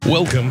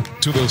Welcome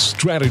to the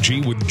Strategy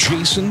with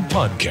Jason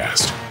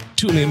podcast.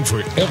 Tune in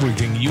for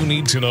everything you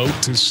need to know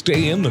to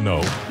stay in the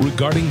know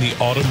regarding the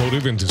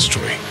automotive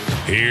industry.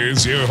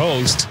 Here's your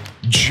host,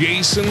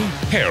 Jason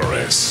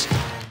Harris.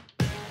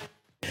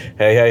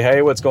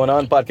 Hey, what's going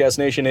on, Podcast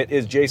Nation? It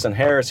is Jason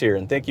Harris here,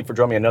 and thank you for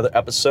joining me another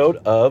episode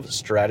of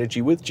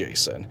Strategy with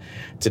Jason.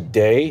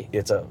 Today,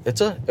 it's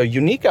a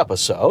unique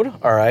episode,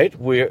 all right?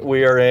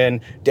 We are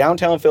in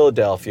downtown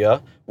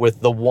Philadelphia with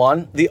the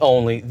one, the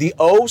only, the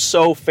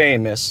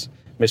oh-so-famous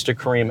Mr.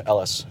 Kareem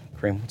Ellis.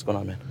 Kareem, what's going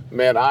on, man?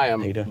 Man, I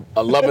am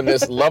loving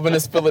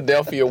this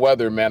Philadelphia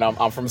weather, man.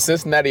 I'm from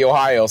Cincinnati,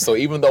 Ohio, so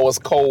even though it's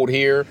cold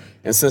here,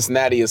 in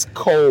Cincinnati it's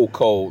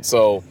cold.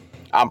 So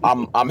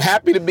I'm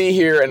happy to be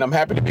here, and I'm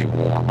happy to be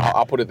warm.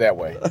 I'll put it that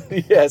way.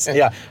 Yes,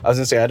 yeah. I was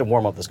going to say I had to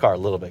warm up this car a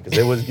little bit because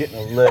it was getting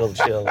a little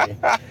chilly.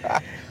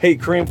 Hey,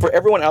 Kareem, for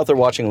everyone out there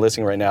watching and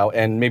listening right now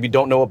and maybe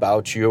don't know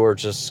about you or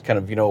just kind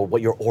of,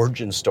 what your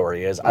origin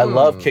story is, I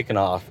love kicking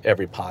off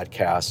every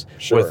podcast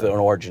with an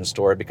origin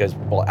story because,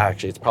 well,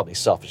 actually, it's probably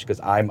selfish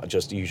because I'm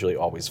just usually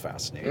always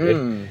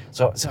fascinated.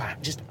 So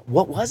just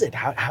what was it?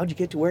 How'd you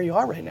get to where you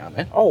are right now,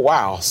 man? Oh,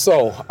 wow.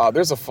 So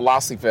there's a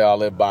philosophy I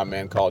live by,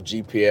 man, called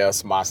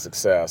GPS My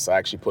Success. I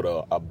actually put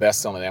a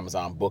best-selling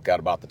Amazon book out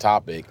about the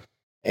topic.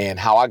 And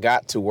how I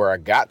got to where I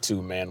got to,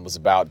 man, was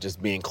about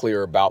just being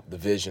clear about the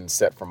vision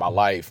set for my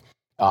life.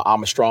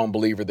 I'm a strong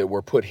believer that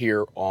we're put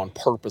here on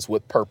purpose,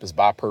 with purpose,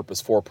 by purpose,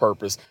 for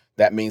purpose.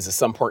 That means at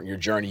some point in your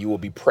journey, you will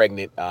be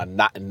pregnant,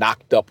 not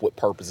knocked up with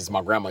purpose, as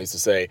my grandma used to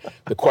say.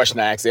 The question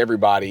I ask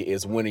everybody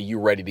is, when are you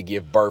ready to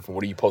give birth, and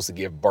what are you supposed to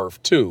give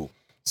birth to?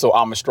 So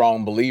I'm a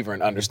strong believer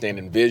in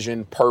understanding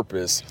vision,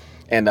 purpose,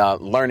 and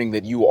learning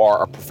that you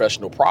are a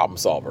professional problem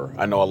solver.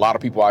 I know a lot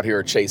of people out here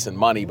are chasing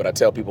money, but I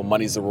tell people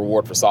money's the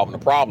reward for solving a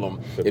problem.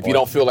 If you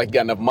don't feel like you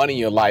got enough money in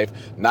your life,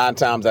 9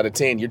 times out of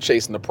 10, you're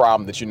chasing the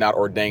problem that you're not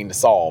ordained to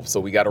solve. So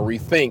we got to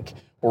rethink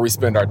where we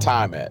spend our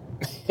time at.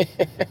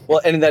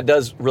 Well, and that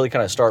does really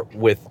kind of start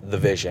with the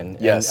vision.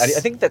 Yes. And I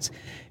think that's,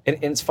 and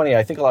it's funny,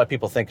 I think a lot of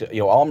people think,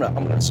 I'm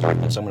going to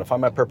start this, I'm going to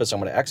find my purpose, I'm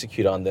going to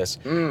execute on this.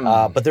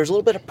 But there's a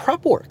little bit of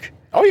prep work.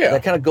 Oh, yeah.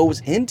 That kind of goes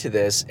into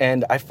this.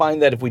 And I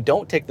find that if we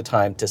don't take the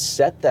time to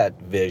set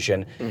that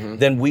vision,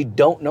 then we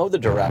don't know the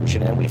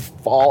direction and we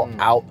fall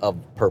out of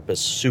purpose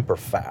super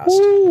fast.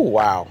 Ooh,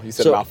 wow. You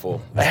said a mouthful.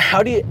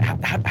 How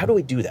do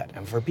we do that?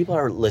 And for people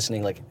who are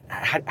listening, like,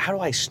 how do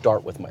I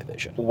start with my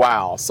vision?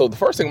 Wow. So the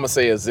first thing I'm going to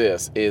say is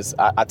this,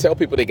 I tell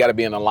people they got to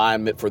be in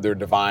alignment for their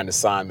divine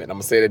assignment. I'm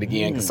going to say that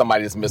again because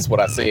somebody just missed what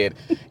I said.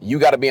 You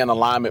got to be in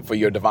alignment for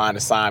your divine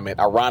assignment.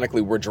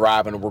 Ironically, we're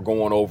driving and we're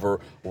going over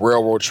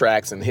railroad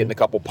tracks and hitting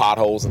a couple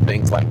potholes and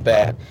things like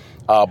that.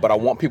 But I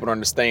want people to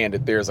understand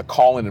that there's a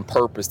calling and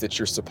purpose that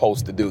you're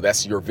supposed to do.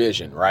 That's your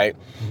vision, right?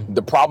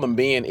 The problem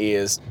being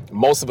is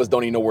most of us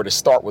don't even know where to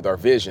start with our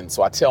vision.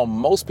 So I tell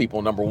most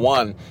people, number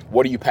one,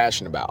 what are you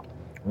passionate about?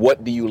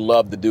 What do you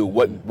love to do?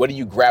 What do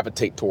you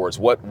gravitate towards?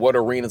 What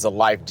arenas of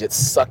life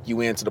just suck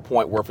you in to the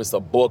point where if it's a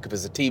book, if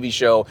it's a TV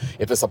show,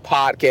 if it's a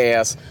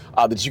podcast,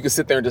 that you can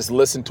sit there and just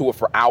listen to it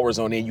for hours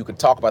on end. You can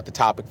talk about the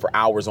topic for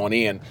hours on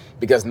end.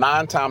 Because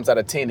 9 times out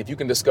of 10, if you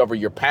can discover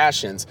your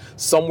passions,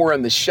 somewhere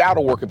in the shadow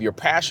work of your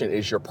passion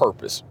is your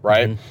purpose,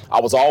 right? I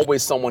was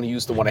always someone who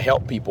used to want to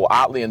help people.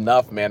 Oddly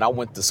enough, man, I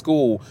went to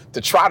school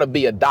to try to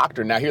be a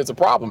doctor. Now, here's the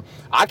problem.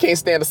 I can't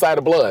stand the sight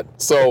of blood.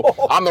 So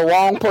I'm the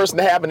wrong person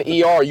to have in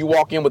the ER. You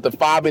walk in with a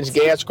 5-inch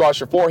gash across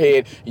your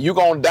forehead, you're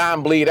going to die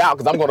and bleed out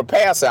because I'm going to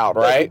pass out,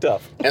 right?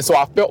 And so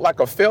I felt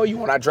like a failure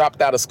when I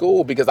dropped out of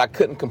school because I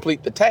couldn't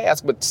complete the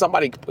task. But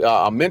somebody,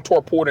 a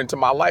mentor, poured into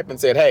my life and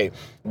said, hey,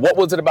 what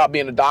was it about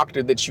being a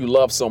doctor that you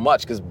love so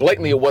much? Because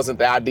blatantly it wasn't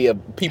the idea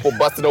of people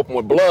busted open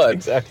with blood.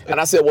 Exactly.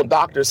 And I said, well,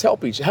 doctors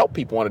help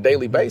people on a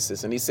daily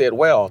basis. And he said,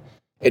 well,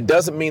 it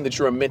doesn't mean that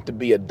you're meant to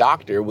be a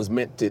doctor. It was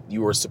meant that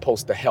you were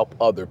supposed to help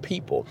other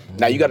people.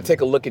 Now, you got to take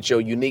a look at your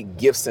unique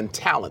gifts and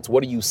talents.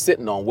 What are you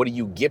sitting on? What are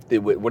you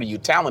gifted with? What are you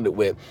talented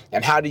with?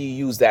 And how do you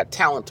use that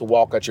talent to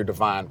walk out your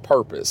divine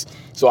purpose?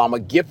 So I'm a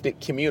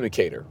gifted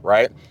communicator,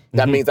 right?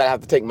 That means I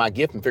have to take my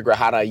gift and figure out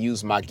how do I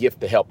use my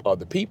gift to help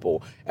other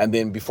people. And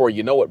then before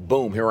you know it,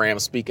 boom, here I am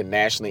speaking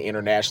nationally,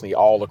 internationally,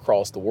 all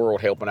across the world,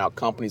 helping out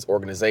companies,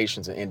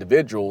 organizations, and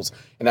individuals.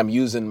 And I'm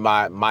using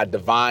my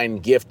divine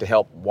gift to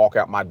help walk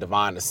out my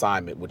divine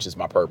assignment, which is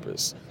my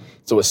purpose.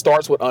 So it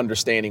starts with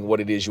understanding what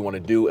it is you want to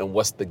do and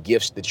what's the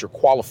gifts that you're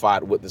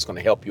qualified with that's going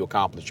to help you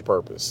accomplish your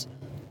purpose.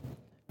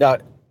 Now,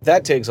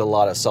 that takes a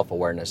lot of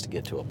self-awareness to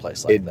get to a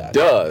place like that. It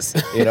does.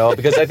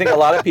 Because I think a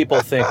lot of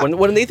people think,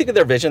 when they think of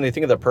their vision, they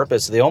think of their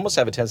purpose, they almost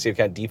have a tendency of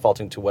kind of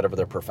defaulting to whatever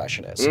their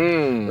profession is,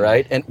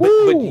 right? And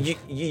but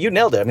you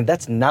nailed it. I mean,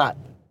 that's not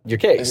your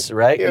case,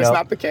 right? Yeah, it's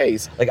not the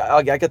case. Like,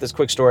 I got this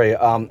quick story.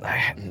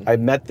 I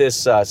met this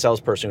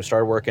salesperson who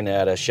started working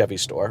at a Chevy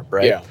store,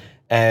 right? Yeah.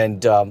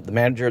 And the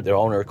manager, the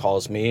owner,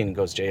 calls me and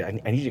goes, Jay,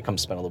 I need you to come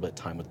spend a little bit of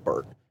time with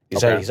Bert.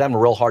 He's having a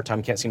real hard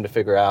time, can't seem to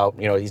figure out,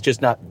 he's just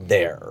not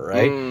there,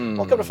 right?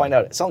 Well, come to find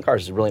out, selling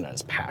cars is really not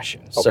his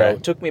passion. So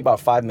it took me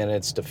about 5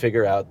 minutes to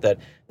figure out that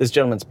this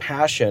gentleman's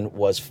passion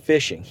was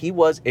fishing. He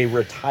was a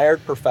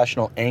retired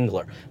professional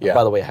angler. Yeah.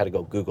 By the way, I had to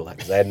go Google that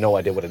because I had no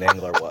idea what an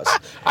angler was.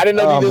 I didn't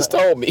know you just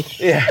told me.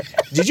 Yeah.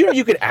 Did you know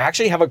you could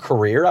actually have a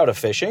career out of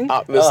fishing?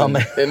 Listen,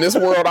 in this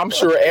world, I'm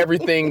sure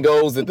everything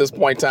goes at this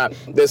point in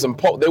time. There's some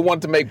they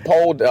wanted to make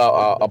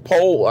a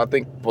pole. I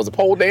think was a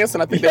pole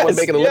dancing. I think they want to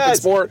make it an Olympic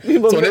sport.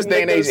 So in this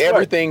day and age,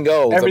 everything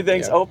goes.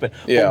 Everything's open.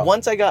 Yeah. But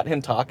once I got him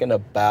talking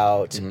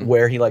about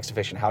where he likes to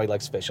fish and how he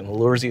likes to fish and the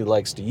lures he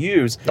likes to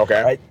use,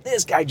 right,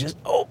 this guy just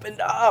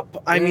opened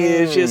up. I mean,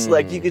 it's just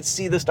like you could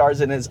see the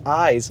stars in his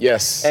eyes.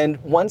 Yes. And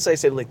once I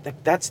said, like,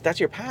 that's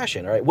your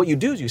passion, right? What you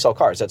do is you sell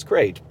cars. That's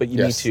great, but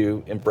you need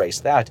to embrace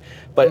that.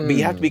 But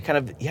you have to be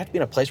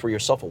in a place where you're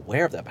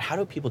self-aware of that. But how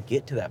do people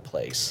get to that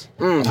place?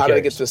 How do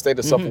they get to the state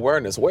of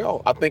self-awareness?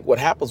 Well, I think what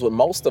happens with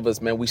most of us,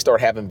 man, we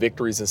start having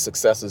victories and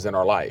successes in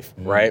our life,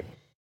 right?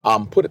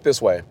 Put it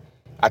this way.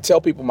 I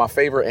tell people my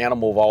favorite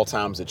animal of all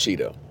time is a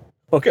cheetah.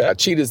 Okay. A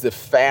cheetah is the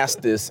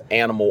fastest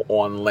animal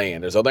on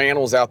land. There's other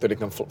animals out there that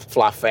can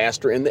fly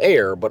faster in the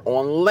air, but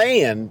on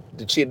land,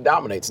 the cheetah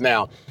dominates.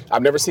 Now,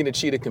 I've never seen a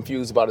cheetah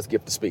confused about its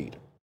gift of speed,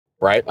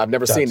 right? I've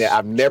never seen that.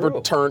 I've never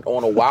turned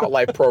on a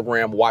wildlife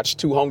program, watched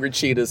 2 hungry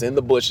cheetahs in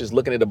the bushes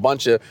looking at a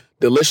bunch of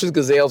delicious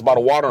gazelles by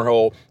the watering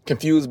hole,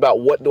 confused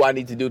about what do I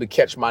need to do to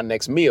catch my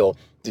next meal.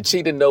 The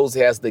cheetah knows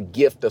it has the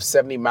gift of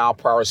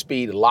 70-mile-per-hour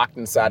speed locked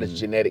inside its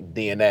genetic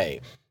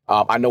DNA.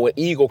 I know an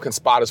eagle can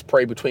spot its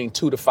prey between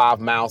 2 to 5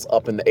 miles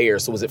up in the air.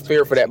 So is it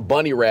fair for that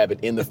bunny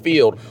rabbit in the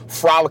field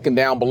frolicking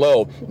down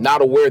below,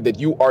 not aware that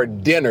you are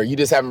dinner? You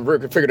just haven't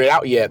figured it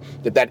out yet,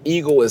 that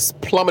eagle is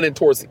plummeting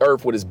towards the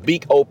earth with his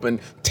beak open,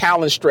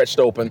 talons stretched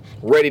open,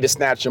 ready to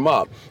snatch him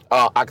up.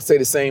 I could say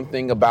the same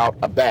thing about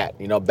a bat.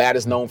 You know, a bat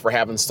is known for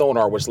having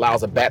sonar, which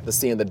allows a bat to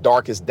see in the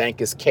darkest,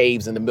 dankest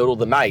caves in the middle of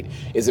the night.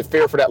 Is it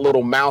fair for that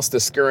little mouse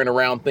that's scurrying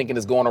around thinking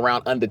it's going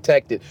around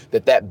undetected,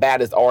 that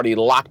bat is already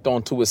locked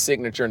onto a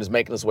signature and is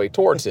making its way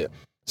towards it?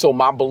 So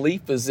my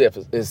belief is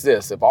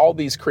this: if all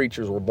these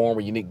creatures were born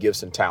with unique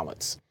gifts and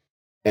talents,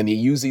 and you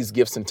use these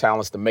gifts and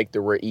talents to make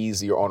their way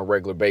easier on a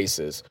regular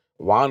basis,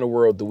 why in the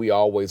world do we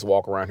always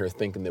walk around here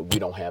thinking that we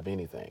don't have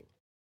anything?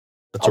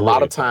 A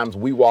lot of times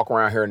we walk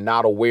around here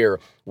not aware.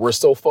 We're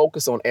so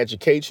focused on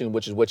education,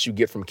 which is what you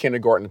get from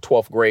kindergarten to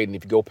 12th grade. And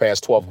if you go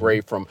past 12th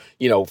grade from,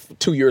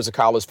 2 years of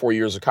college, 4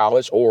 years of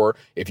college, or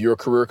if you're a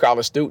career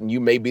college student,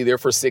 you may be there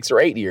for 6 or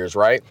 8 years,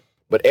 right?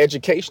 But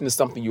education is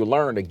something you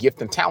learn. A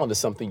gift and talent is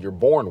something you're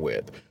born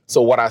with.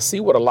 So what I see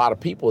with a lot of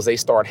people is they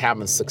start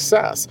having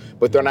success,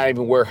 but they're not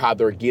even aware how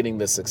they're getting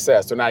the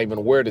success. They're not even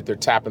aware that they're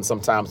tapping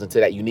sometimes into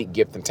that unique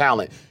gift and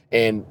talent.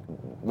 And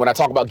when I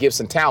talk about gifts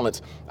and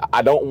talents,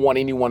 I don't want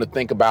anyone to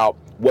think about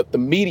what the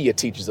media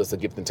teaches us a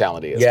gift and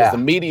talent is. Because the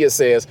media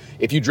says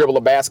if you dribble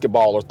a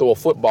basketball or throw a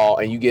football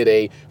and you get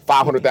a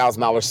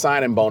 $500,000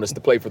 signing bonus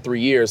to play for 3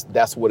 years,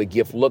 that's what a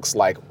gift looks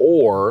like.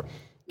 Or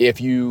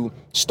if you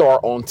star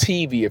on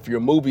TV, if you're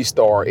a movie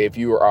star, if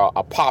you're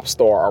a pop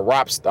star, a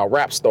rap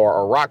star,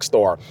 or a rock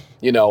star,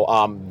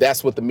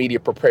 that's what the media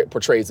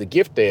portrays a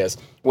gift as.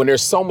 When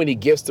there's so many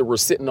gifts that we're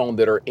sitting on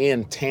that are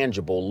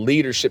intangible: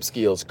 leadership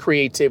skills,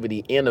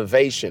 creativity,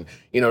 innovation.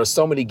 There's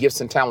so many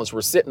gifts and talents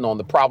we're sitting on.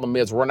 The problem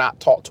is we're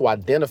not taught to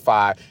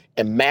identify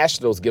and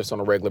master those gifts on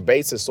a regular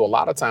basis. So a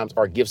lot of times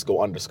our gifts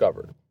go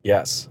undiscovered.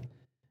 Yes.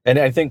 And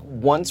I think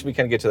once we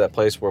kind of get to that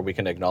place where we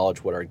can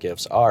acknowledge what our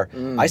gifts are,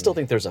 I still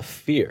think there's a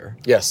fear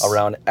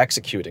around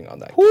executing on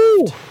that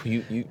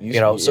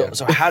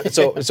gift.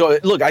 So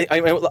look,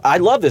 I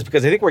love this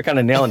because I think we're kind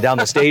of nailing down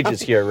the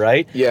stages here,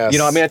 right? Yes.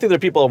 I think there are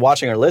people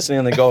watching or listening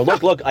and they go,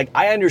 look,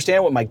 I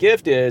understand what my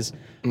gift is,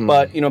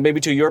 but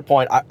maybe to your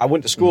point, I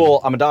went to school,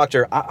 I'm a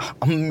doctor,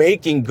 I'm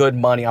making good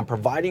money, I'm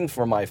providing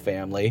for my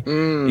family,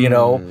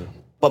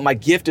 but my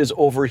gift is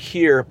over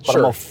here, but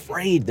I'm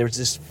afraid. There's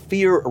this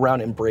fear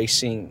around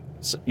embracing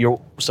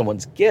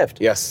someone's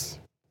gift. Yes.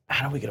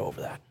 How do we get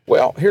over that?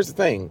 Well, here's the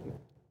thing.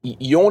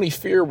 You only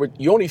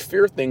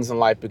fear things in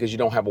life because you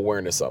don't have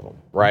awareness of them,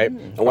 right?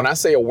 And when I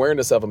say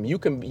awareness of them, you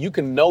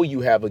can know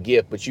you have a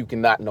gift, but you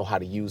cannot know how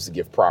to use the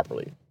gift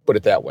properly. Put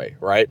it that way,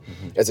 right?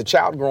 As a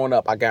child growing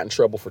up, I got in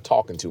trouble for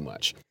talking too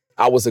much.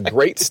 I was a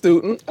great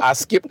student. I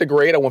skipped a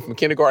grade. I went from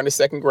kindergarten to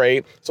 2nd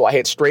grade, so I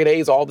had straight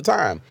A's all the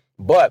time.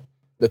 But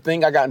the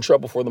thing I got in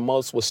trouble for the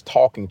most was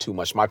talking too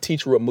much. My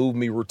teacher would move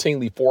me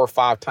routinely 4 or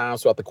 5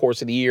 times throughout the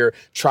course of the year,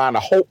 trying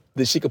to hope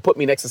that she could put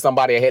me next to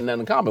somebody I had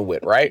nothing in common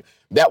with, right?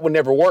 That would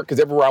never work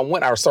because everywhere I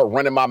went, I would start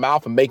running my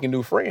mouth and making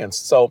new friends.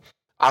 So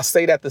I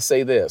say that to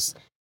say this.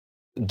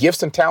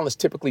 Gifts and talents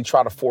typically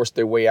try to force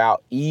their way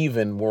out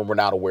even when we're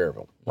not aware of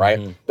them,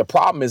 right? The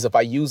problem is if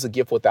I use a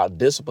gift without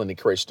discipline, it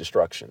creates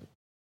destruction.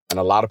 And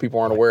a lot of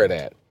people aren't aware of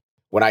that.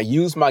 When I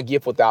use my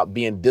gift without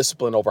being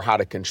disciplined over how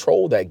to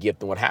control that gift,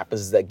 then what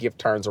happens is that gift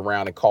turns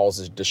around and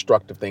causes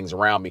destructive things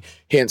around me.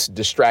 Hence,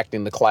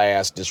 distracting the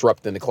class,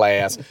 disrupting the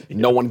class,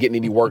 no one getting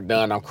any work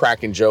done. I'm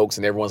cracking jokes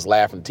and everyone's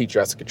laughing. The teacher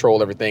has to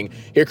control everything.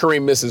 Here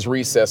Kareem misses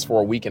recess for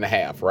a week and a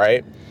half,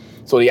 right?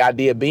 So the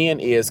idea being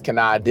is, can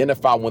I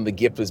identify when the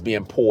gift is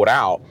being pulled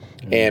out?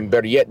 And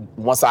better yet,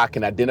 once I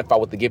can identify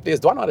what the gift is,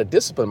 do I know how to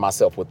discipline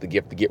myself with the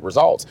gift to get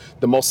results?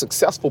 The most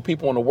successful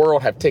people in the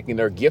world have taken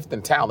their gift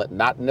and talent,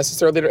 not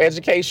necessarily their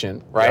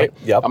education, right?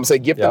 Yep. I'm gonna say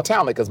gift and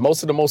talent, because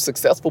most of the most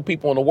successful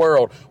people in the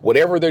world,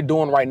 whatever they're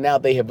doing right now,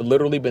 they have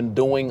literally been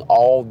doing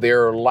all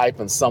their life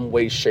in some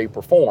way, shape,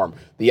 or form.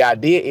 The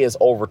idea is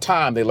over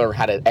time, they learn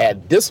how to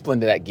add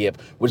discipline to that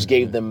gift, which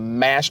gave them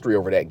mastery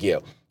over that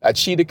gift. A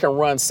cheetah can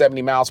run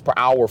 70 miles per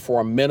hour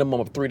for a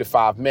minimum of 3 to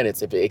 5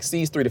 minutes. If it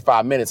exceeds 3 to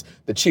 5 minutes,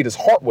 the cheetah's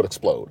heart would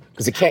explode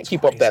because it can't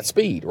keep up that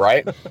speed,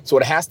 right? So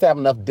it has to have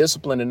enough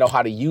discipline to know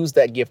how to use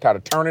that gift, how to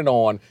turn it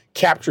on,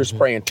 capture its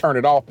prey, and turn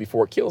it off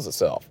before it kills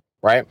itself,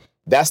 right?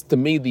 That's, to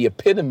me, the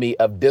epitome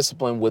of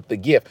discipline with the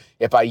gift.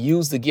 If I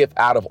use the gift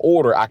out of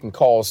order, I can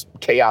cause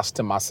chaos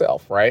to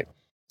myself, right?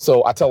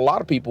 So I tell a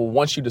lot of people,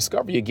 once you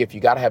discover your gift, you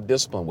got to have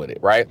discipline with it,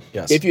 right?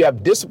 Yes. If you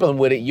have discipline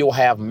with it, you'll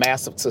have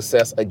massive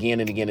success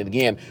again and again and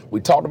again. We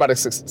talked about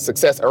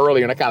success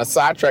earlier, and I kind of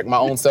sidetracked my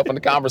own self in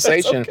the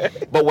conversation. Okay.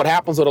 But what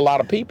happens with a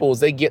lot of people is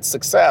they get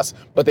success,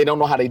 but they don't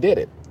know how they did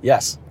it.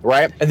 Yes.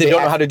 Right? And they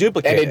don't know how to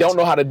duplicate it. And they don't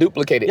know how to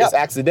duplicate it. Yep. It's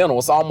accidental.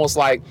 It's almost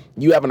like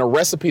you having a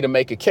recipe to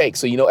make a cake.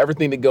 So you know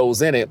everything that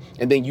goes in it,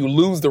 and then you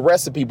lose the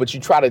recipe, but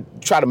you try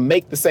to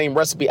make the same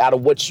recipe out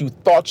of what you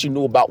thought you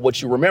knew about what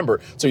you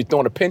remember. So you're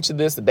throwing a pinch of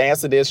this, a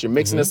dance of this, you're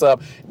mixing this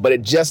up, but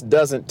it just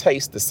doesn't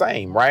taste the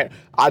same, right?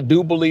 I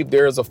do believe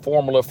there is a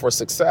formula for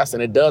success,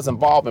 and it does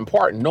involve, in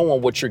part,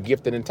 knowing what you're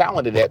gifted and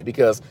talented at,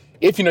 because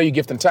if you know your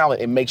gift and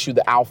talent, it makes you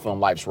the alpha in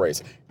life's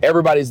race.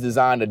 Everybody's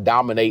designed to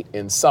dominate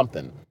in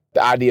something.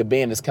 The idea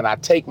being is, can I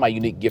take my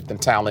unique gift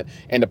and talent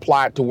and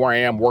apply it to where I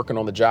am working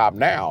on the job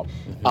now?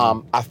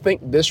 I think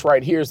this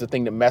right here is the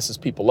thing that messes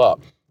people up.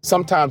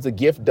 Sometimes the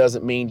gift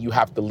doesn't mean you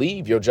have to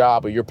leave your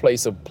job or your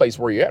place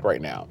where you're at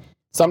right now.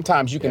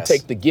 Sometimes you can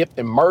take the gift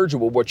and merge it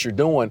with what you're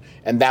doing,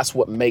 and that's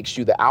what makes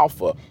you the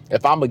alpha.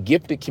 If I'm a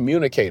gifted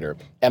communicator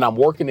and I'm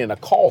working in a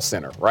call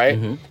center,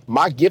 right?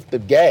 My gift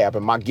of gab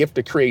and my gift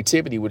of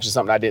creativity, which is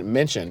something I didn't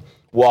mention,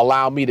 will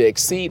allow me to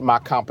exceed my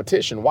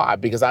competition. Why?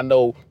 Because I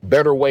know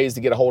better ways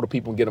to get a hold of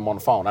people and get them on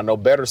the phone. I know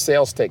better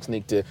sales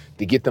technique to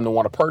get them to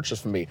want to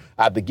purchase from me.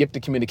 I have the gift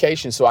of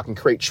communication so I can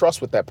create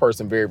trust with that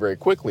person very, very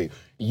quickly.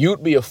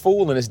 You'd be a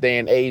fool in this day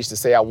and age to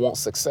say I want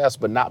success,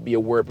 but not be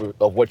aware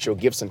of what your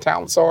gifts and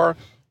talents are.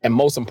 And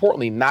most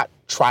importantly, not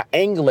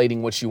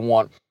triangulating what you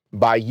want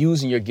by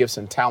using your gifts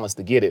and talents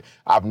to get it.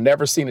 I've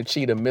never seen a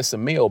cheetah miss a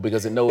meal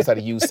because it knows how to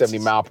use 70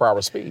 mile per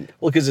hour speed.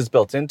 Well, because it's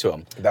built into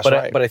them. That's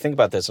right. But I think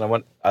about this,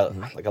 and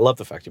I love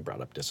the fact you brought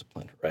up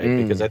discipline, right?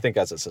 Because I think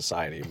as a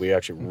society, we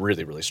actually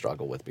really, really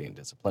struggle with being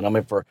disciplined. I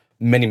mean, for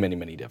many, many,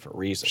 many different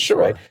reasons,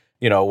 right?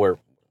 You know, we're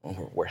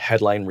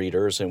headline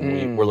readers,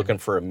 and we're looking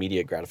for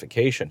immediate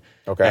gratification.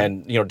 Okay.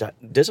 And you know,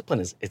 discipline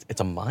it's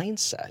a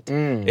mindset.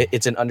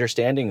 It's an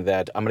understanding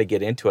that I'm going to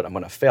get into it, I'm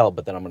going to fail,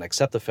 but then I'm going to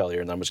accept the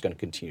failure, and then I'm just going to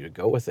continue to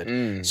go with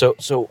it.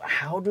 So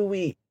how do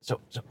we? So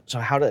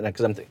how do?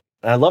 Because I'm thinking.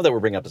 And I love that we're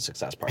bringing up the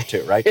success part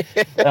too, right?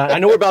 I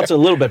know we're about to a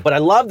little bit, but I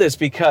love this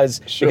because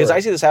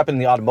I see this happen in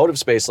the automotive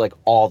space like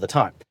all the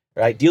time.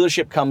 Right,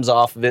 dealership comes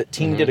off of it.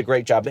 Team did a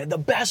great job. They had the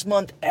best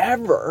month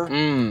ever,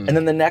 and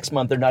then the next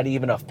month they're not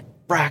even a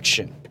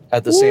fraction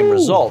at the same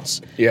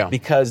results.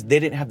 Because they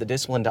didn't have the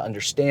discipline to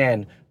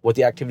understand what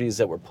the activities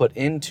that were put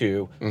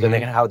into,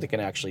 then how they can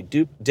actually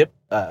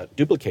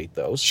duplicate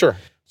those.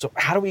 So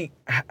how do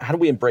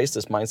we embrace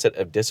this mindset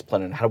of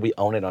discipline, and how do we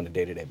own it on a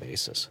day-to-day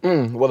basis?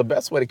 Well, the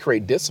best way to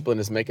create discipline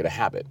is make it a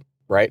habit.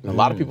 Right? And a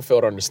lot of people fail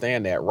to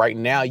understand that. Right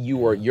now,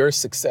 your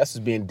success is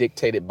being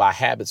dictated by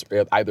habits,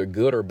 either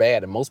good or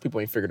bad, and most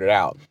people ain't figured it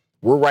out.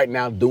 We're right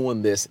now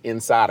doing this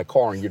inside a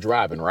car and you're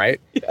driving,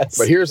 right? Yes.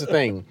 But here's the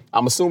thing.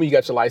 I'm assuming you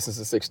got your license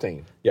at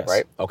 16. Yes.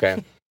 Right?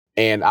 Okay.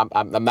 And I'm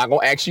not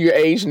going to ask you your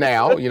age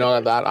now. You know,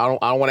 I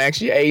don't want to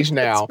ask you your age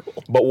now.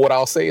 Cool. But what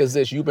I'll say is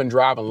this: you've been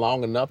driving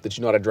long enough that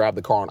you know how to drive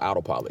the car on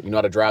autopilot. You know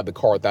how to drive the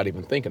car without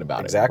even thinking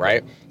about it.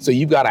 Right? So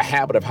you've got a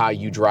habit of how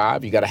you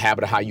drive. You got a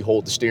habit of how you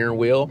hold the steering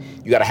wheel.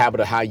 You got a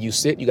habit of how you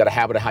sit. You got a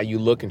habit of how you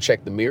look and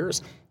check the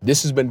mirrors.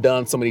 This has been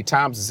done so many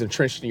times, it's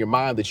entrenched in your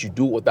mind that you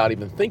do it without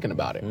even thinking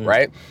about it,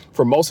 right?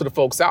 For most of the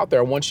folks out there,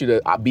 I want you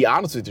to be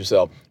honest with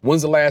yourself.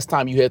 When's the last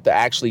time you had to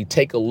actually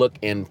take a look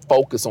and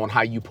focus on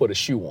how you put a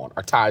shoe on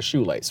or tie a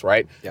shoelace,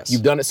 right? Yes.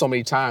 You've done it so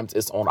many times,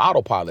 it's on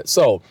autopilot.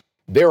 So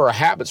there are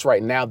habits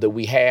right now that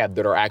we have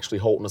that are actually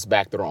holding us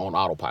back that are on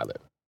autopilot.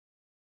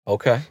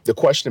 Okay. The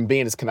question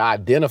being is, can I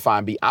identify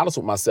and be honest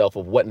with myself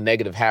of what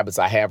negative habits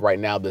I have right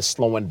now that's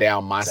slowing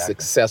down my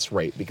success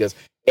rate? Because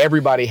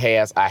everybody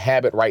has a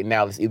habit right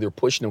now that's either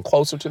pushing them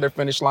closer to their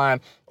finish line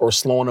or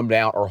slowing them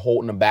down or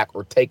holding them back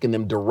or taking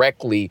them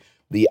directly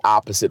the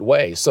opposite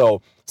way.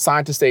 So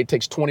scientists say it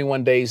takes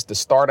 21 days to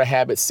start a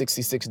habit,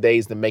 66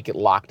 days to make it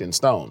locked in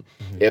stone.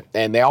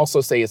 And they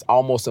also say it's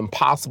almost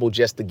impossible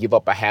just to give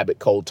up a habit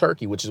cold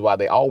turkey, which is why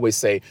they always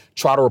say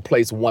try to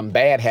replace one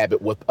bad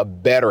habit with a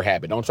better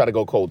habit. Don't try to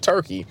go cold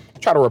turkey.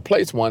 Try to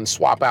replace one,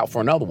 swap out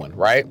for another one,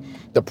 right?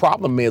 The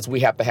problem is we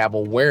have to have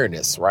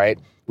awareness, right?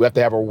 We have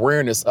to have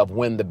awareness of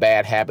when the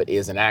bad habit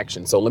is in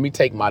action. So let me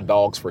take my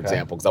dogs, for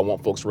example, because I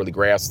want folks to really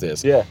grasp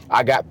this. Yeah.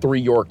 I got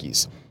 3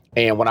 Yorkies.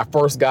 And when I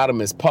first got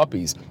them as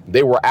puppies,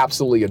 they were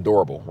absolutely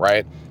adorable,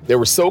 right? They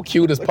were so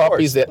cute as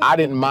puppies that I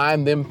didn't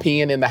mind them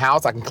peeing in the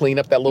house. I can clean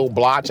up that little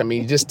blotch. I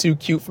mean, just too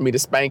cute for me to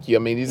spank you. I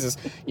mean, he's just,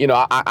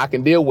 I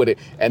can deal with it.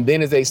 And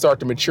then as they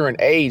start to mature in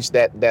age,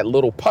 that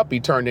little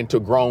puppy turned into a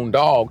grown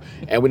dog.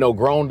 And we know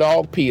grown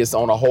dog pee is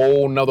on a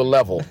whole nother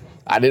level.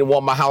 I didn't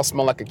want my house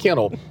smell like a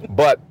kennel,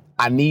 but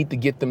I need to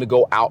get them to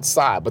go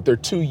outside. But they're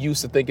too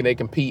used to thinking they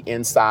can pee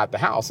inside the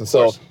house. And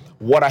so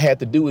what I had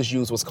to do is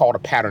use what's called a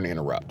pattern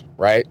interrupt,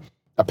 right?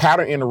 A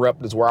pattern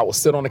interrupt is where I would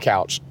sit on the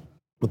couch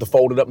with a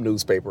folded up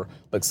newspaper.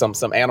 Like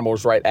some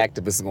animals right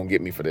activists are gonna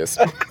get me for this.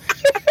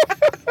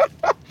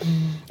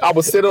 I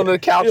would sit on the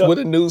couch with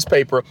a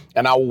newspaper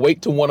and I would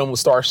wait till one of them would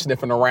start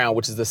sniffing around,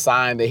 which is the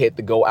sign they had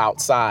to go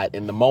outside.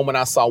 And the moment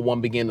I saw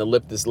one begin to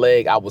lift his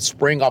leg, I would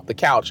spring off the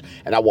couch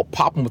and I would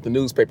pop him with the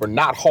newspaper,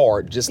 not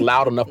hard, just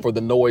loud enough for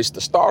the noise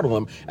to startle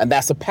him. And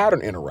that's a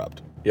pattern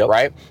interrupt. Yep.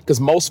 Right? Because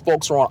most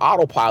folks are on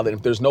autopilot.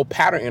 If there's no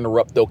pattern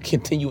interrupt, they'll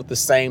continue with the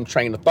same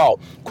train of thought.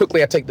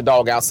 Quickly, I take the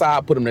dog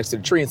outside, put him next to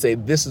the tree and say,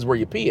 this is where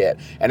you pee at.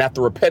 And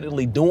after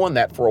repeatedly doing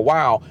that for a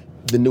while,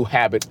 the new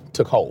habit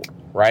took hold,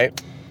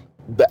 right?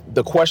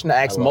 The question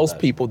I ask most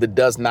people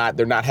they're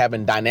not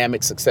having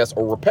dynamic success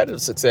or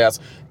repetitive success,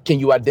 can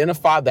you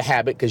identify the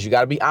habit? Because you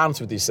got to be honest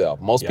with yourself.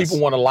 Most people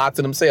want to lie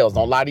to themselves.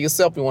 Don't lie to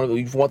yourself. You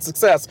want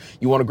success.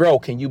 You want to grow.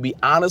 Can you be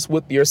honest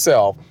with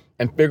yourself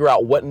and figure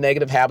out what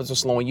negative habits are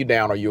slowing you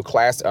down? Are you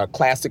a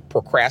classic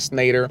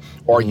procrastinator?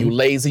 Or are you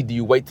lazy? Do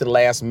you wait to the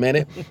last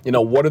minute?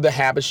 What are the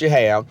habits you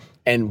have?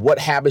 And what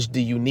habits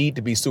do you need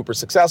to be super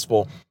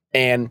successful?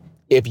 And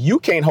if you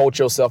can't hold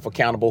yourself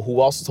accountable,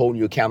 who else is holding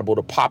you accountable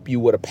to pop you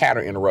with a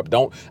pattern interrupt?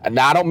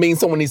 I don't mean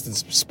someone needs to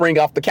spring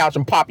off the couch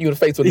and pop you in the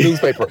face with a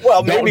newspaper.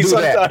 Well, don't maybe do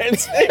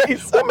sometimes.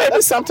 Well,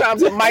 maybe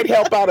sometimes it might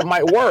help out. It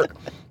might work.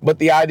 But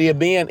the idea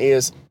being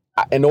is,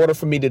 in order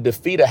for me to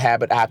defeat a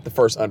habit, I have to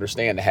first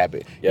understand the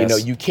habit.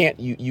 Yes. You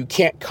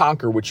can't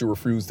conquer what you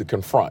refuse to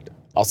confront.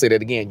 I'll say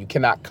that again. You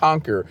cannot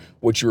conquer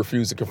what you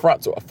refuse to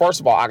confront. So first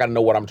of all, I got to know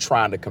what I'm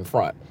trying to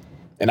confront.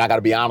 And I got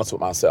to be honest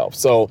with myself.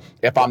 So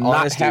if I'm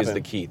not having, is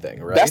the key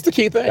thing, right? That's the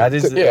key thing. That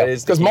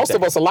is because most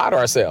of us lie to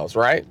ourselves,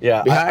 right?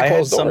 Yeah, Behind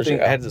closed doors.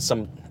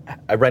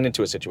 I ran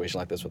into a situation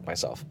like this with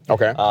myself.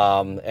 Okay.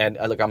 And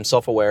I'm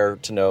self-aware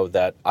to know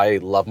that I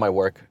love my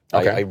work.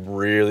 Okay. I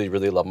really,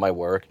 really love my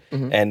work.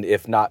 And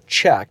if not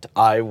checked,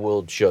 I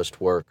will just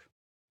work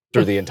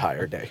through the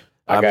entire day.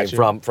 I mean,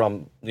 from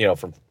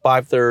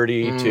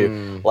 5:30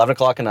 to 11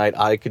 o'clock at night,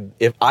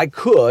 if I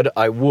could,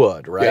 I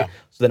would, right? Yeah.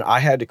 So then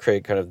I had to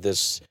create kind of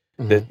this.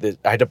 I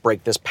had to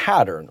break this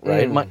pattern,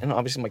 right? And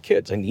obviously, my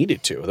kids, I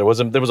needed to.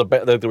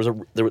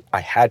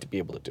 I had to be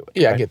able to do it.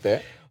 Yeah, right? I get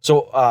that.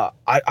 So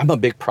I'm a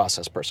big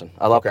process person.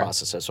 I love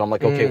processes. So I'm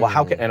like, okay,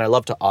 well, and I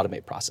love to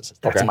automate processes.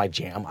 That's my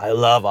jam. I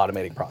love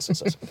automating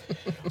processes.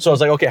 So I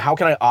was like, okay, how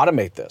can I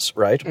automate this,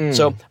 right?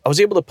 So I was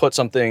able to put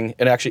something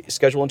and actually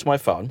schedule into my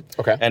phone,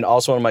 and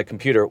also on my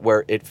computer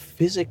where it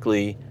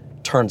physically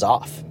turns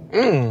off.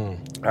 All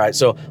right,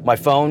 so my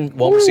phone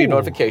won't receive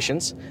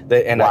notifications,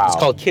 it's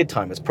called Kid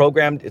Time. It's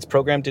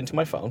programmed into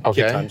my phone.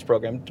 Okay. Kid Time is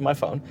programmed into my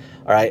phone.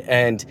 All right,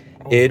 and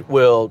it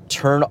will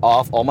turn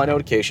off all my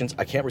notifications.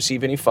 I can't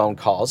receive any phone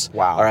calls.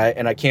 Wow. All right,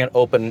 and I can't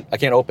open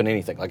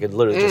anything. Like it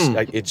literally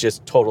it's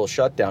just total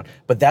shutdown.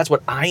 But that's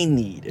what I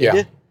needed.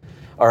 Yeah.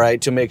 All right,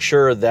 to make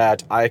sure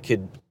that I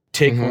could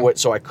take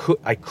so I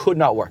could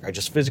not work. I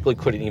just physically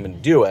couldn't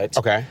even do it.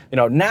 Okay.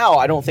 Now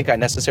I don't think I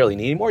necessarily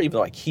need anymore, even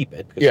though I keep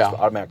it because it's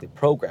automatically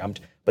programmed.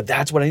 But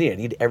that's what I need. I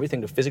need everything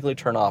to physically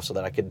turn off so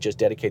that I could just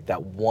dedicate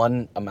that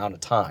one amount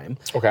of time.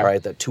 Okay.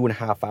 Right, that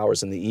 2.5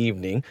 hours in the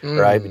evening,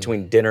 right,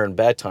 between dinner and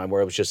bedtime,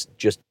 where it was just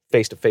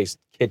face-to-face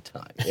kid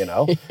time,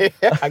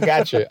 I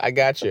got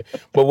you.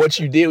 But what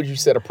you did was you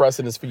set a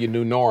precedence for your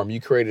new norm. You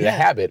created a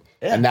habit,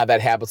 and now that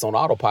habit's on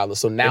autopilot.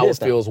 So now it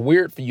feels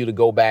weird for you to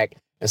go back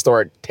and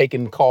start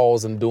taking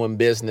calls and doing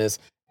business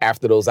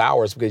after those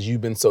hours because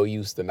you've been so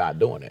used to not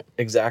doing it.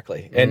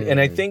 Exactly. And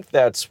I think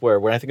that's where,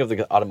 when I think of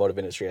the automotive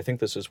industry, I think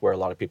this is where a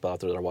lot of people out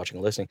there that are watching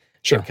and listening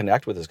can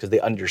connect with this because they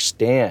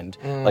understand,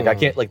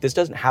 this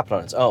doesn't happen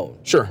on its own.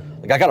 Sure.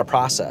 I got to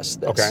process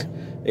this. Okay.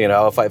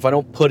 If I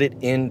don't put it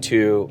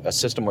into a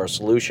system or a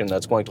solution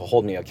that's going to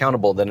hold me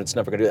accountable, then it's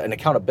never going to do that. And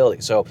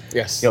accountability. So,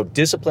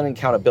 discipline and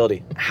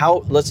accountability.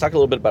 Let's talk a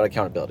little bit about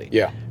accountability.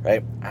 Yeah.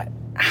 Right?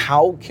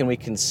 How can we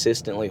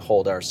consistently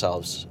hold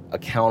ourselves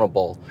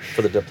accountable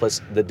for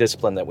the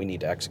discipline that we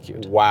need to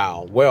execute?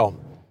 Wow. Well,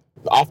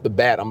 off the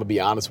bat, I'm going to be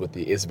honest with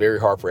you. It's very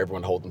hard for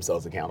everyone to hold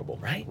themselves accountable.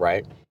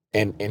 Right.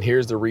 And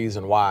here's the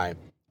reason why.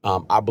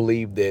 I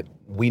believe that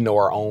we know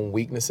our own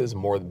weaknesses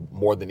more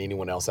than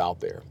anyone else out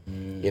there.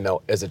 You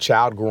know, as a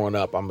child growing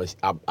up,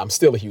 I'm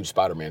still a huge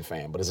Spider-Man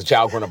fan, but as a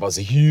child growing up, I was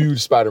a huge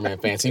Spider-Man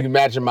fan. So you can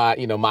imagine my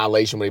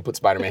elation when they put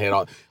Spider-Man head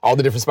on, all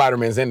the different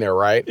Spider-Mans in there,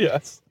 right?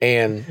 Yes.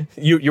 And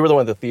you were the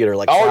one at the theater,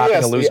 like clapping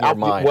and losing your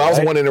mind. Well, I was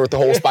the one in there with the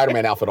whole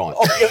Spider-Man outfit on.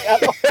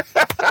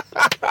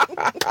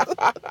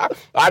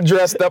 I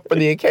dressed up for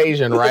the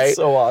occasion, right? That's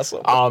so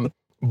awesome.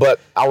 But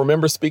I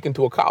remember speaking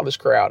to a college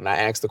crowd, and I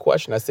asked the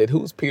question. I said,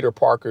 "Who's Peter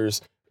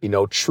Parker's,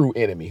 true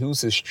enemy?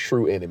 Who's his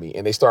true enemy?"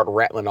 And they started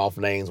rattling off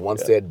names. One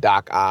said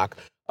Doc Ock,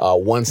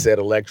 one said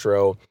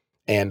Electro,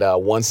 and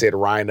one said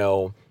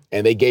Rhino.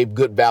 And they gave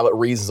good, valid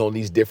reasons on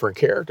these different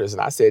characters.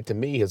 And I said, to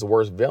me, his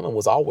worst villain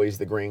was always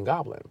the Green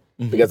Goblin.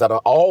 Because out of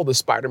all the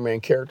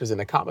Spider-Man characters in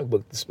the comic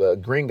book,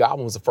 Green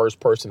Goblin was the first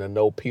person to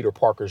know Peter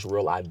Parker's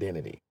real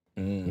identity.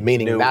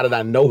 Meaning, now that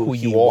I know who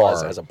you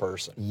are as a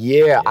person,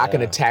 I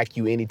can attack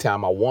you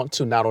anytime I want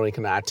to. Not only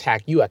can I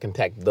attack you, I can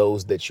attack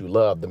those that you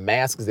love. The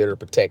mask is there to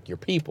protect your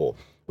people.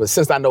 But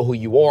since I know who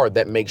you are,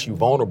 that makes you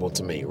vulnerable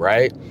to me,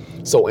 right?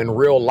 So in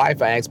real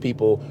life, I ask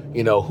people,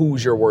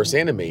 who's your worst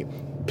enemy?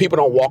 People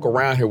don't walk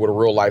around here with a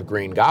real life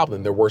Green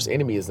Goblin. Their worst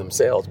enemy is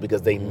themselves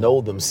because they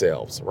know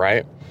themselves,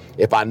 right?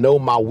 If I know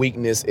my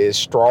weakness is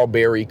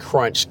strawberry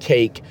crunch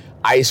cake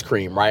ice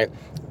cream, right?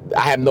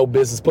 I have no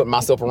business putting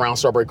myself around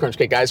strawberry crunch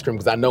cake ice cream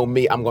because I know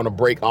me, I'm going to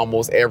break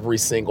almost every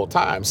single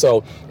time.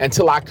 So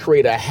until I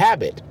create a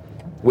habit,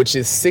 which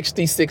is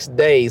 66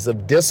 days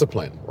of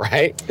discipline,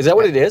 right? Is that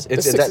what it is?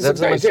 It's 66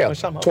 days, yeah.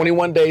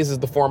 21 days is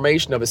the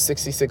formation of it.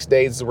 66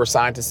 days is where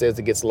scientists says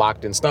it gets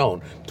locked in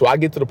stone. So I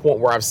get to the point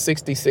where I have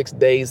 66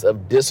 days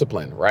of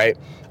discipline, right?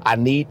 I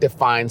need to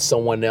find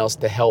someone else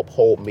to help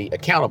hold me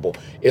accountable.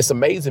 It's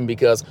amazing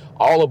because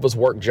all of us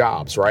work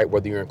jobs, right?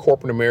 Whether you're in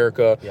corporate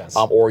America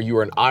or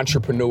you're an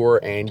entrepreneur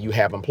and you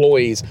have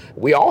employees,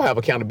 we all have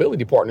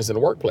accountability partners in the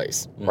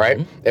workplace,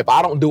 right? If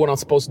I don't do what I'm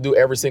supposed to do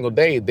every single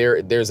day,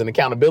 there's an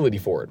accountability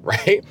for it,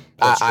 right?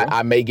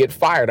 I may get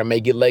fired. I may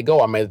get let go.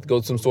 I may go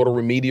to some sort of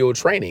remedial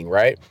training,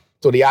 right?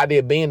 So the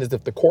idea being is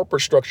if the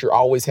corporate structure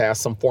always has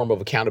some form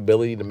of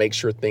accountability to make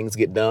sure things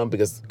get done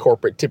because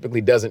corporate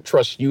typically doesn't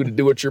trust you to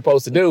do what you're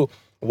supposed to do,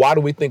 why do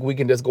we think we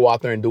can just go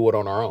out there and do it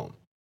on our own?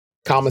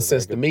 Common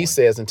sense to me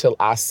says until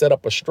I set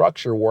up a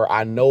structure where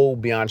I know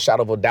beyond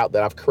shadow of a doubt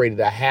that I've created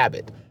a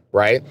habit,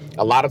 right?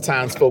 A lot of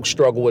times folks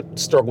struggle with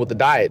the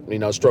diet,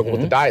 struggle with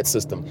the diet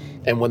system.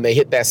 And when they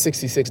hit that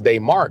 66-day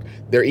mark,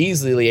 they're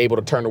easily able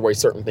to turn away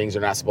certain things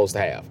they're not supposed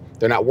to have.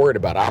 They're not worried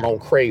about it. I don't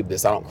crave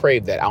this. I don't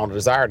crave that. I don't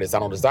desire this. I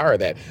don't desire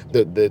that.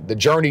 The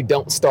journey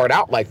don't start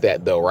out like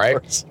that though,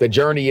 right? The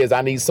journey is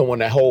I need someone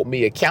to hold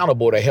me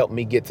accountable to help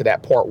me get to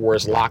that part where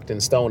it's locked in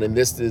stone. And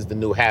this is the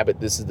new habit.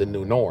 This is the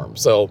new norm.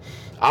 So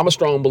I'm a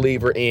strong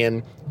believer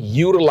in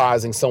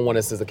utilizing someone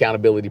as his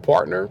accountability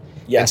partner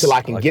until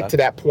I can get to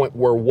that point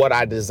where what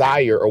I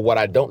desire or what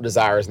I don't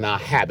desire is now a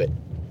habit.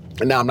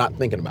 And now I'm not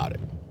thinking about it.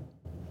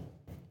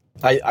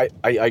 I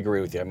agree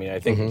with you. I mean, I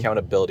think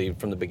accountability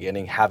from the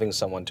beginning, having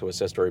someone to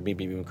assist or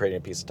maybe even creating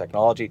a piece of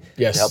technology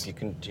to help you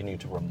continue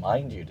to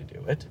remind you to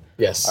do it.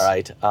 Yes. All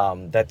right.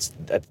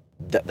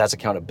 That's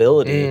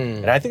accountability.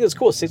 And I think it's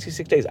cool.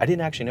 66 days. I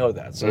didn't actually know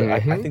that. So I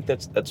think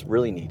that's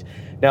really neat.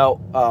 Now,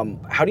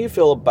 how do you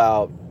feel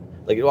about,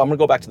 I'm going to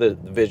go back to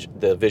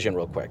the vision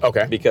real quick.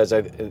 Okay. Because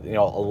a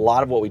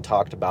lot of what we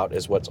talked about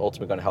is what's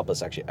ultimately going to help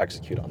us actually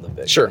execute on the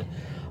vision. Sure.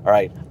 All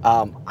right.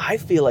 I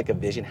feel like a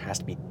vision has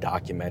to be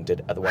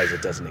documented, otherwise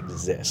it doesn't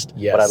exist.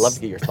 Yes. But I'd love to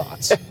get your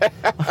thoughts.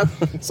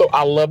 So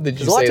I love that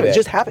you say that. It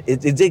just happen.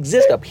 It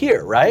exists up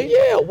here, right?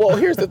 Yeah. Well,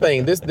 here's the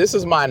thing. This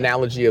is my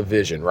analogy of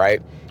vision,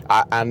 right?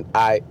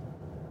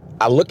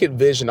 I look at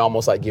vision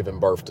almost like giving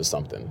birth to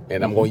something.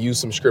 And I'm going to use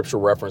some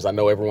scriptural reference. I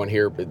know everyone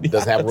here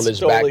doesn't have a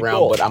religious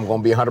background, but I'm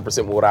going to be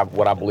 100% with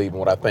what I believe and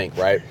what I think,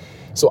 right?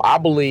 So I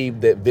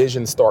believe that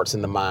vision starts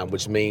in the mind,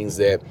 which means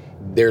that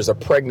there's a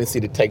pregnancy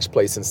that takes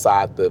place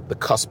inside the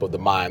cusp of the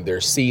mind.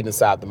 There's seed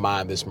inside the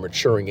mind that's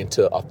maturing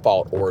into a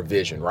thought or a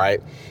vision, right?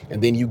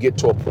 And then you get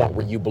to a point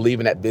where you believe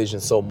in that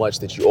vision so much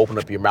that you open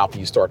up your mouth and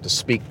you start to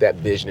speak that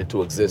vision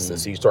into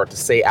existence. So you start to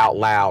say out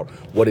loud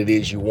what it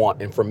is you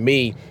want. And for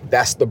me,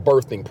 that's the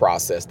birthing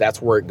process.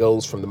 That's where it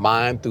goes from the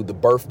mind through the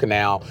birth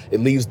canal. It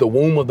leaves the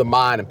womb of the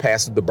mind and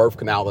passes the birth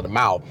canal of the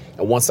mouth.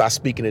 And once I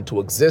speak it into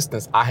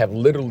existence, I have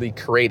literally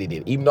created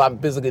it. Even though I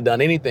haven't physically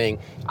done anything,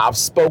 I've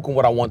spoken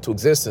what I want to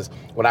existence.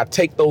 When I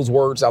take those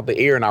words out the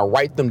air and I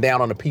write them down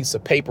on a piece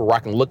of paper where I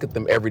can look at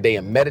them every day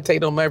and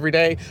meditate on them every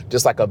day,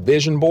 just like a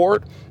vision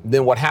board,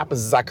 then what happens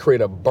is I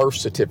create a birth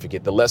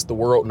certificate that lets the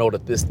world know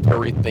that this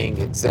very thing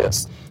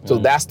exists. So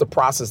that's the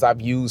process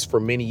I've used for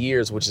many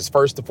years, which is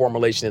first the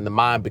formulation in the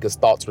mind because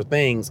thoughts are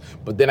things,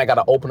 but then I got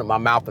to open up my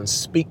mouth and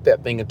speak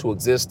that thing into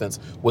existence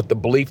with the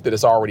belief that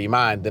it's already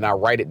mine. Then I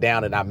write it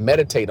down and I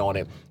meditate on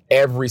it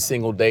every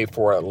single day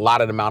for a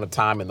allotted amount of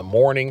time in the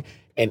morning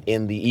and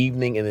in the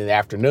evening and in the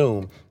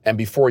afternoon. And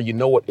before you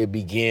know it, it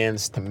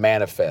begins to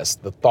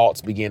manifest. The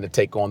thoughts begin to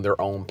take on their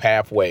own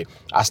pathway.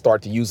 I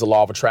start to use the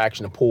law of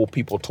attraction to pull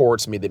people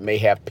towards me that may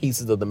have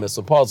pieces of the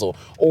missing puzzle,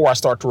 or I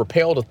start to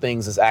repel the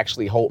things that's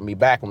actually holding me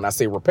back. When I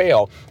say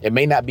repel, it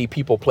may not be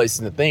people, places,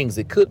 and things.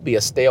 It could be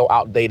a stale,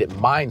 outdated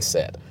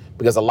mindset,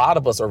 because a lot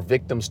of us are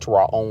victims to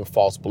our own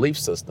false belief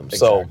system.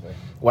 Exactly. So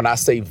when I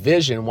say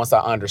vision, once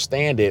I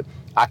understand it,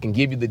 I can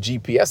give you the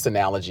GPS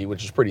analogy,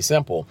 which is pretty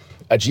simple.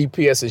 A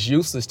GPS is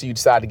useless till you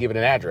decide to give it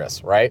an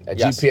address, right? A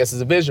Yes. GPS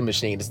is a vision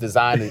machine. It's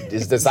designed to take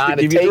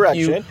give you you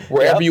direction.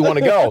 wherever Yep. you want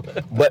to go.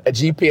 But a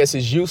GPS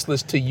is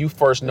useless till you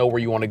first know where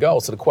you want to go.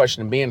 So the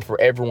question being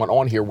for everyone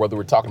on here, whether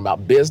we're talking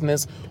about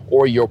business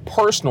or your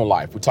personal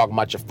life, we're talking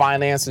about your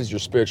finances, your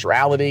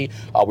spirituality,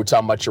 we're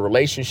talking about your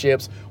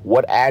relationships,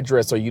 what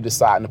address are you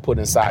deciding to put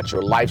inside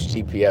your life's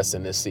GPS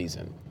in this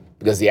season?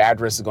 Because the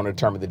address is going to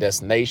determine the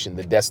destination.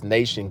 The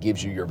destination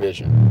gives you your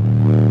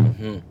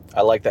vision.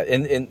 I like that,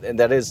 and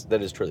that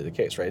is truly the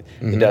case, right?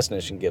 The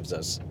destination gives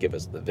us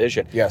the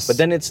vision. Yes. But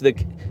then it's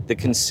the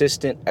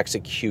consistent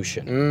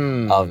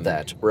execution of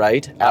that,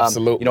 right?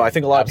 Absolutely. I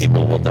think a lot of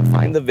people will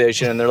define the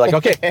vision, and they're like,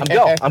 okay,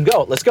 I'm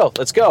go, let's go.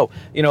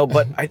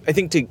 But I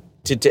think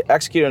to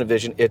execute on a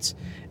vision, it's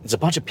a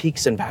bunch of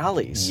peaks and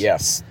valleys.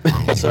 Yes.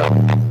 So,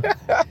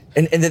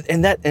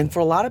 and for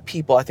a lot of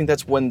people, I think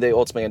that's when they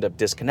ultimately end up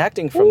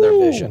disconnecting from their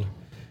vision.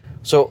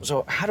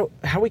 So how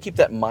do we keep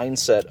that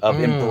mindset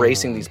of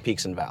embracing these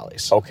peaks and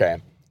valleys?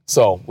 Okay.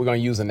 So we're going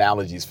to use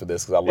analogies for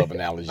this because I love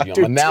analogies. I'm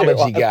do an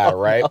analogy too. guy,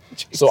 right?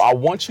 Analogies. So I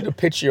want you to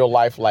picture your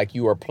life like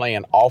you are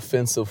playing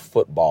offensive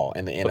football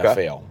in the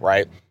NFL,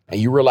 right? And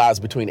you realize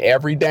between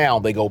every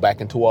down, they go back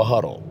into a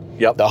huddle.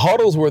 Yep. The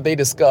huddles where they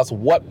discuss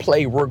what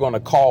play we're going to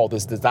call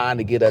that's designed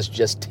to get us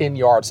just 10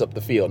 yards up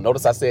the field.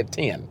 Notice I said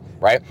 10,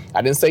 right?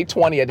 I didn't say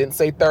 20. I didn't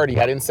say 30.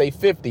 I didn't say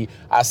 50.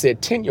 I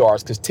said 10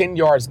 yards because 10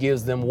 yards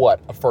gives them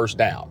what? A first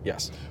down.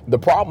 Yes. The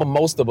problem,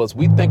 most of us,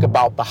 we think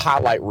about the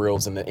highlight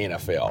reels in the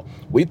NFL.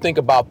 We think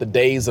about the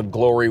days of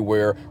glory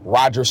where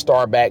Roger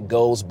Staubach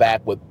goes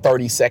back with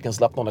 30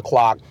 seconds left on the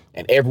clock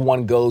and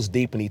everyone goes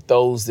deep and he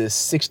throws this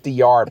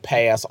 60-yard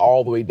pass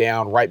all the way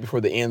down right before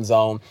the end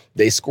zone.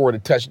 They scored a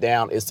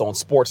touchdown. It's on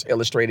Sports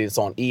Illustrated. It's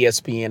on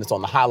ESPN. It's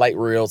on the highlight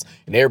reels.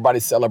 And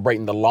everybody's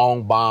celebrating the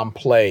long bomb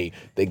play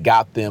that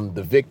got them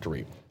the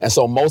victory. And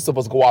so most of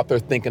us go out there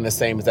thinking the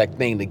same exact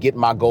thing. To get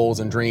my goals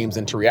and dreams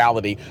into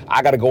reality,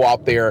 I got to go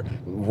out there,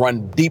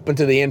 run deep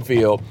into the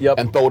infield,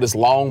 and throw this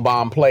long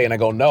bomb play. And I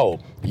go, no,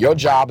 your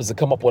job is to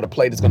come up with a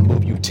play that's going to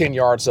move you 10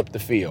 yards up the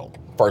field,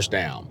 first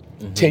down.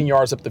 10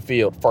 yards up the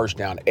field, first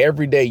down.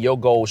 Every day, your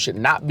goal should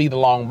not be the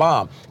long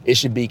bomb. It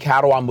should be, how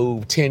do I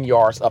move 10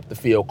 yards up the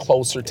field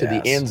closer to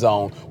the end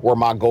zone where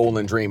my goal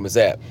and dream is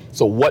at?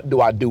 So what do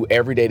I do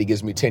every day that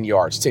gives me 10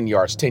 yards, 10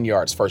 yards, 10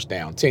 yards, first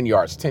down, 10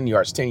 yards, 10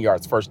 yards, 10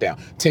 yards, first down,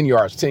 10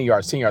 yards, 10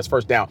 yards, 10 yards,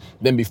 first down.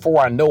 Then before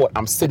I know it,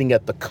 I'm sitting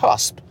at the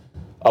cusp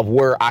of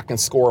where I can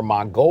score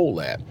my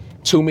goal at.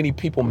 Too many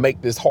people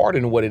make this harder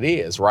than what it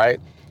is, right?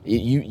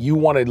 You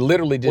want to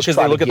literally just because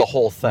they look at the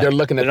whole thing. They're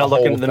looking at the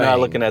whole thing. They're not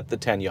looking at the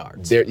 10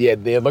 yards. They're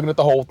looking at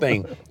the whole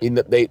thing.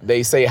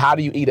 They say, how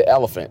do you eat an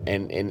elephant?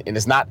 And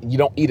it's not, you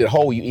don't eat it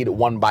whole, you eat it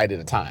one bite at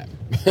a time.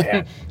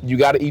 Yeah. You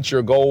got to eat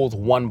your goals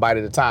one bite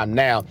at a time.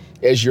 Now,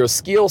 as your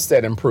skill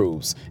set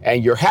improves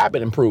and your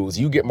habit improves,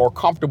 you get more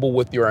comfortable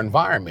with your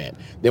environment,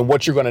 then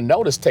what you're going to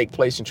notice take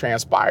place and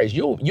transpire is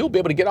you'll be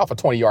able to get off a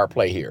 20-yard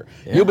play here.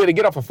 Yeah. You'll be able to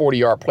get off a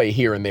 40-yard play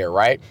here and there,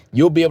 right?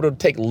 You'll be able to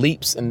take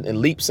leaps and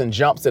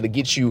jumps that'll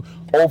get you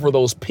over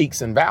those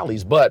peaks and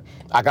valleys. But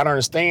I got to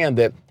understand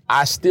that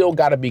I still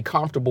got to be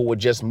comfortable with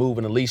just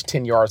moving at least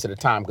 10 yards at a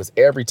time, because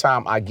every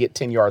time I get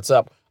 10 yards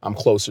up, I'm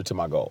closer to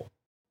my goal.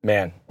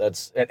 Man,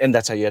 that's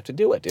how you have to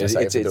do it. It's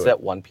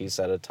that one piece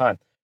at a time.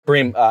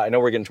 Kareem, I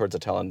know we're getting towards the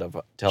tail end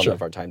of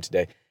our time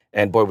today.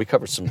 And boy, we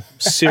covered some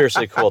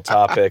seriously cool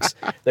topics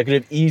that could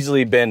have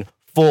easily been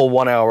full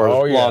 1 hour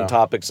long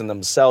topics in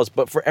themselves.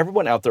 But for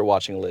everyone out there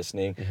watching and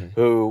listening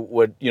who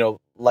would,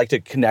 like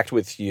to connect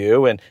with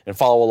you and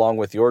follow along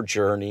with your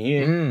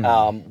journey,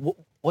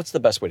 what's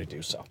the best way to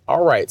do so?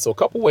 All right. So a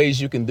couple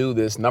ways you can do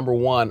this. Number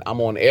one, I'm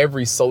on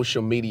every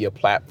social media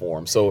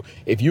platform. So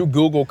if you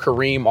Google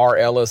Kareem R.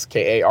 Ellis,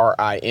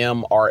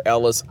 Karim R.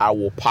 Ellis, I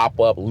will pop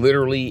up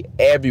literally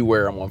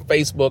everywhere. I'm on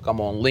Facebook, I'm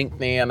on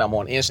LinkedIn, I'm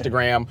on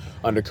Instagram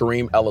under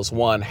Kareem Ellis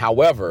 1.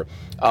 However,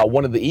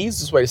 one of the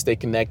easiest ways to stay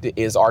connected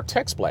is our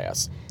text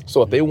blast.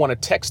 So if they want to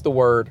text the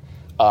word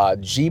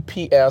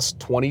GPS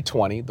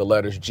 2020, the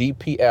letters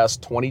GPS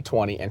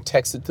 2020, and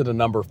text it to the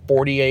number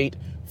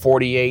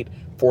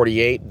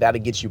 484848.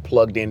 That'll get you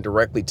plugged in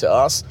directly to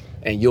us,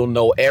 and you'll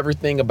know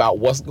everything about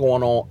what's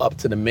going on up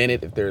to the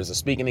minute. If there's a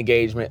speaking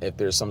engagement, if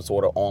there's some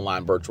sort of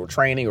online virtual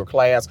training or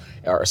class,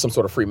 or some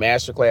sort of free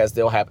master class,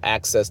 they'll have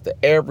access to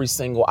every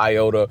single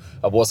iota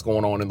of what's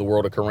going on in the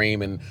world of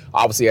Kareem. And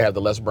obviously, I have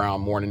the Les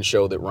Brown Morning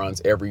Show that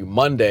runs every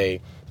Monday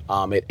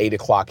at 8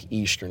 o'clock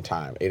Eastern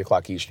time, 8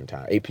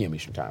 p.m.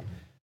 Eastern time.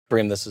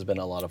 Kareem, this has been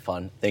a lot of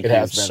fun. Thank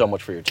you so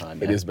much for your time,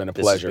 man. It has been a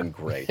pleasure. This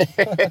has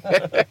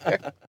been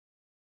great.